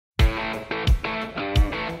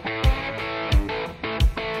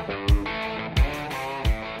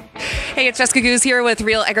Hey, it's Jessica Goose here with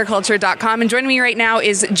RealAgriculture.com, and joining me right now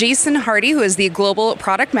is Jason Hardy, who is the Global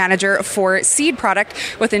Product Manager for Seed Product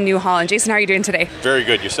within New Holland. Jason, how are you doing today? Very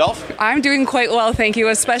good. Yourself? I'm doing quite well, thank you,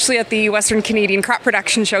 especially at the Western Canadian Crop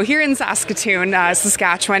Production Show here in Saskatoon,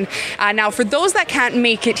 Saskatchewan. Now, for those that can't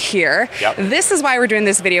make it here, this is why we're doing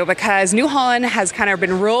this video, because New Holland has kind of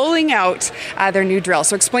been rolling out their new drill.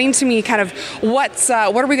 So explain to me kind of what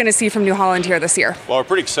are we going to see from New Holland here this year? Well, we're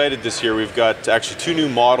pretty excited this year. We've got actually two new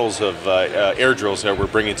models of air drills that we're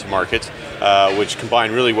bringing to market, which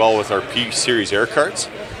combine really well with our P-Series air carts.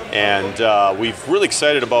 And we're really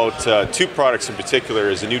excited about two products in particular.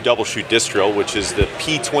 Is a new double chute disc drill, which is the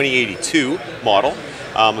P2082 model,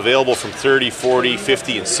 available from 30, 40,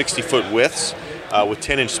 50, and 60 foot widths with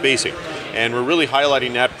 10-inch spacing. And we're really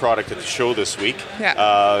highlighting that product at the show this week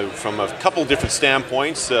from a couple different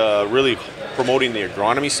standpoints, really promoting the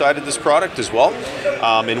agronomy side of this product as well.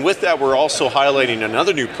 And with that, we're also highlighting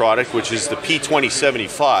another new product, which is the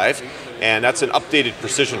P2075, and that's an updated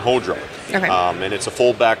precision hoe drill. And it's a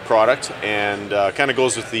fold-back product, and kind of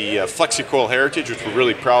goes with the flexi-coil heritage, which we're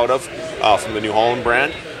really proud of from the New Holland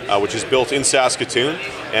brand, which is built in Saskatoon.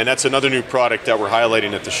 And that's another new product that we're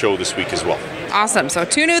highlighting at the show this week as well. Awesome. So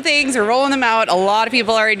two new things, we're rolling them out. A lot of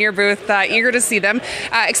people are in your booth, eager to see them.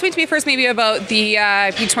 Explain to me first maybe about the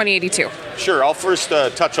P2082. Sure, I'll first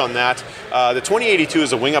touch on that. The 2082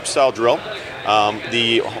 is a wing-up style drill.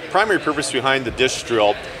 The primary purpose behind the disc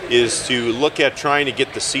drill is to look at trying to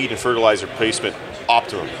get the seed and fertilizer placement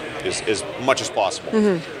optimum as much as possible.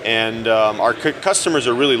 And our customers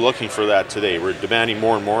are really looking for that today. We're demanding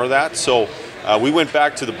more and more of that. So we went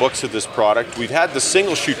back to the books of this product. We've had the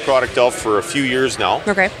single chute product out for a few years now.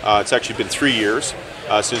 It's actually been 3 years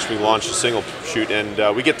since we launched the single chute,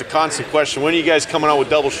 and we get the constant question, when are you guys coming out with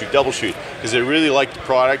double chute? Because they really like the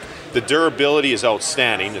product. The durability is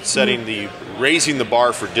outstanding. It's raising the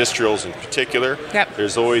bar for disc drills in particular.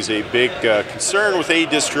 There's always a big concern with a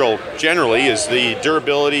disc drill generally is the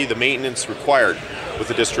durability, the maintenance required with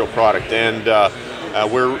the disc drill product. And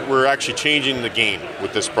we're actually changing the game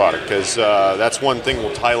with this product, because that's one thing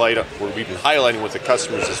we've been highlighting with the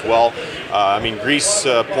customers as well. I mean, grease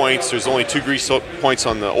points, there's only 2 grease points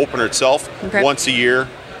on the opener itself, once a year.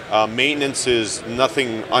 Maintenance is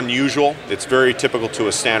nothing unusual. It's very typical to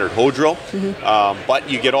a standard hoe drill, but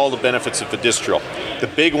you get all the benefits of the disc drill. The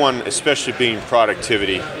big one, especially being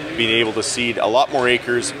productivity, being able to seed a lot more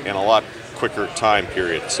acres in a lot quicker time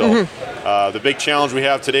period. So the big challenge we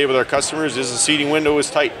have today with our customers is the seeding window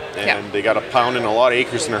is tight, and they got to pound in a lot of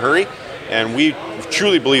acres in a hurry. And we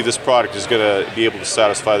truly believe this product is going to be able to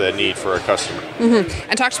satisfy that need for our customer.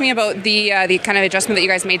 And talk to me about the kind of adjustment that you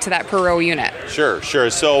guys made to that per row unit. Sure.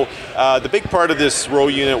 So the big part of this row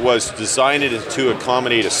unit was to design it to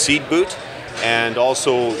accommodate a seed boot and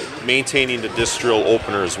also maintaining the disc drill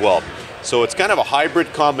opener as well. So it's kind of a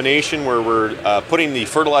hybrid combination where we're putting the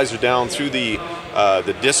fertilizer down through the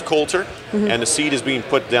disc coulter, and the seed is being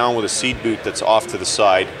put down with a seed boot that's off to the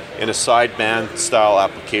side in a side band style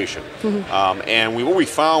application. And what we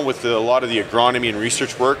found with a lot of the agronomy and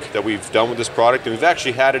research work that we've done with this product, and we've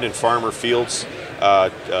actually had it in farmer fields,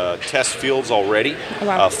 test fields already,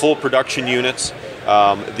 full production units.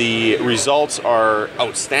 The results are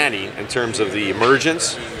outstanding in terms of the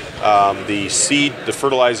emergence, the seed, the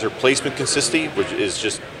fertilizer placement consistency, which is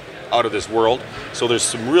just out of this world. So there's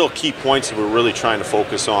some real key points that we're really trying to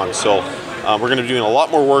focus on. So we're going to be doing a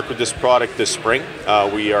lot more work with this product this spring.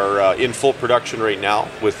 We are in full production right now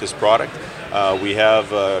with this product. We have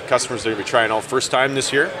customers that are going to be trying out first time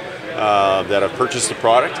this year that have purchased the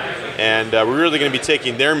product. And we're really going to be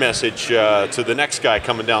taking their message to the next guy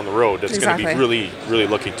coming down the road that's going to be really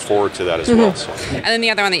looking forward to that as well. So. And then the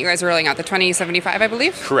other one that you guys are rolling out, the 2075, I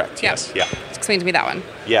believe? Correct, yes. Explain to me that one.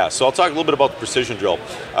 Yeah, so I'll talk a little bit about the precision drill.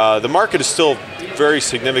 The market is still very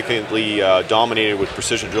significantly dominated with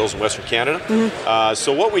precision drills in Western Canada.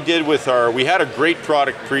 So what we did with we had a great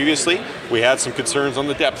product previously. We had some concerns on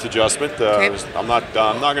the depth adjustment. I'm not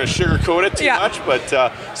going to sugarcoat it too much,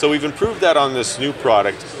 but so we've improved that on this new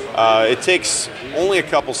product. It takes only a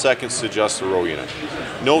couple seconds to adjust the row unit.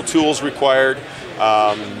 No tools required.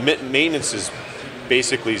 Maintenance is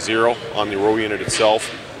basically zero on the row unit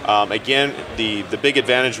itself. Again, the big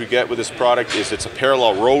advantage we get with this product is it's a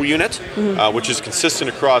parallel row unit, which is consistent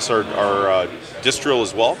across our disc drill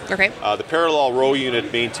as well. The parallel row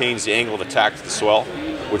unit maintains the angle of attack to the soil.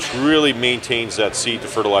 which really maintains that seed to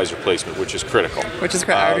fertilizer placement, which is critical. Which is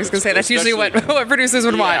critical. I was going to say that's usually what producers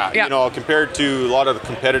would want. Yeah, you know, compared to a lot of the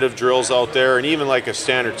competitive drills out there, and even like a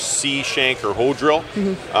standard C shank or hoe drill,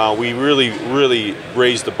 we really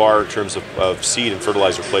raised the bar in terms of seed and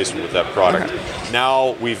fertilizer placement with that product. Okay.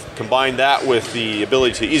 Now we've combined that with the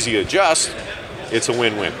ability to easily adjust. It's a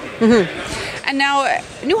win-win. And now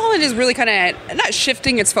New Holland is really kind of not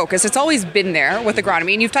shifting its focus. It's always been there with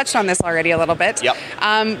agronomy, and you've touched on this already a little bit. Yep.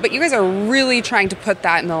 But you guys are really trying to put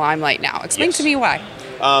that in the limelight now. Explain to me why.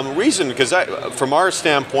 Reason, because from our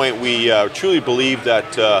standpoint, we truly believe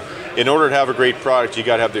that in order to have a great product, you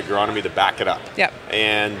got to have the agronomy to back it up. Yep.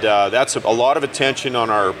 And that's a lot of attention on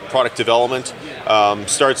our product development.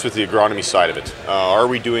 Starts with the agronomy side of it. Are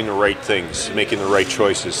we doing the right things, making the right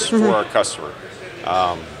choices for our customer?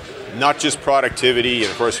 Not just productivity,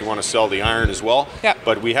 and of course we want to sell the iron as well,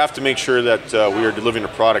 but we have to make sure that we are delivering a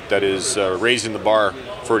product that is raising the bar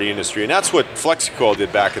for the industry. And that's what flexi-coil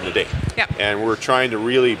did back in the day. And we're trying to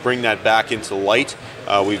really bring that back into light.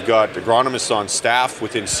 We've got agronomists on staff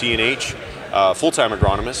within CNH, full-time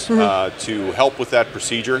agronomists, to help with that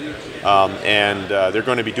procedure. And they're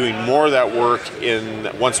going to be doing more of that work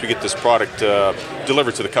once we get this product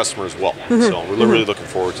delivered to the customer as well. So we're really looking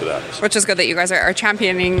forward to that. Which is good that you guys are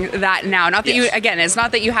championing that now. Not that you, again, it's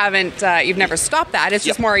not that you haven't, you've never stopped that. It's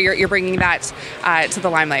just more you're bringing that to the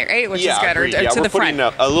limelight, right? Which is good, or to the front.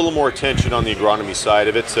 We're putting a little more attention on the agronomy side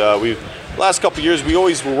of it. Last couple of years, we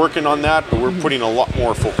always were working on that, but we're putting a lot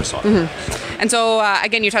more focus on it. And so,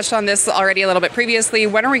 again, you touched on this already a little bit previously.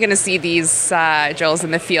 When are we going to see these drills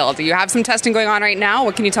in the field? Do you have some testing going on right now?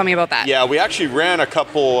 What can you tell me about that? Yeah, we actually ran a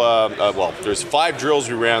couple, there's 5 drills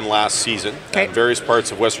we ran last season in various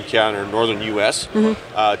parts of Western Canada and Northern U.S.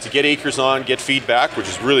 To get acres on, get feedback, which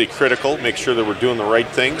is really critical, make sure that we're doing the right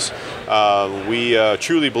things. We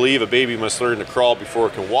truly believe a baby must learn to crawl before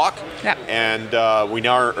it can walk. And we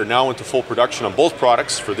are now into full production on both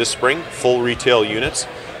products for this spring, full retail units.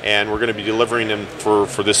 And we're going to be delivering them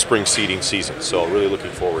for this spring seeding season. So really looking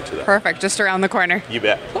forward to that. Perfect. Just around the corner. You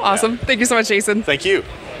bet. Awesome. Thank you so much, Jason. Thank you.